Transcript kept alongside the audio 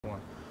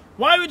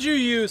Why would you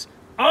use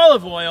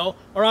olive oil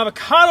or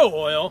avocado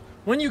oil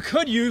when you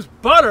could use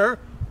butter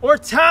or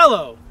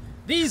tallow?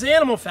 These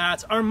animal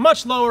fats are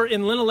much lower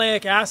in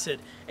linoleic acid,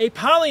 a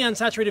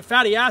polyunsaturated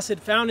fatty acid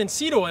found in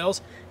seed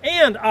oils,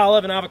 and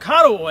olive and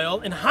avocado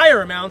oil in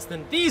higher amounts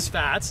than these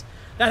fats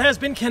that has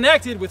been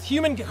connected with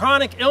human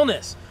chronic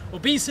illness,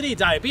 obesity,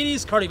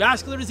 diabetes,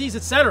 cardiovascular disease,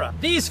 etc.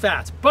 These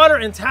fats, butter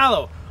and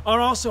tallow, are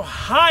also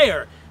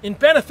higher in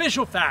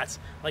beneficial fats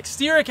like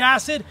stearic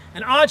acid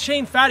and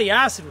odd-chain fatty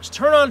acid, which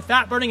turn on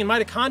fat burning in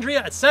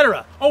mitochondria,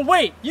 etc. Oh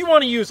wait, you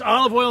want to use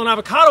olive oil and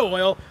avocado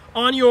oil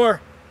on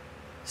your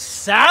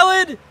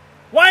salad?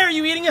 Why are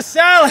you eating a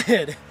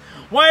salad?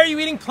 Why are you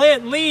eating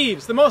plant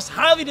leaves, the most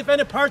highly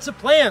defended parts of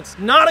plants?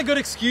 Not a good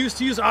excuse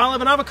to use olive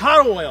and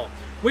avocado oil,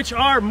 which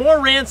are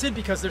more rancid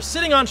because they're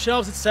sitting on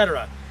shelves,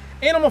 etc.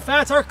 Animal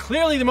fats are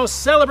clearly the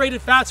most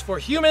celebrated fats for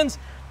humans.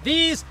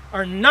 These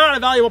are not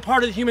a valuable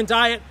part of the human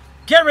diet.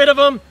 Get rid of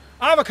them.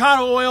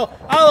 Avocado oil,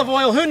 olive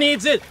oil, who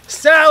needs it?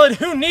 Salad,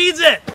 who needs it?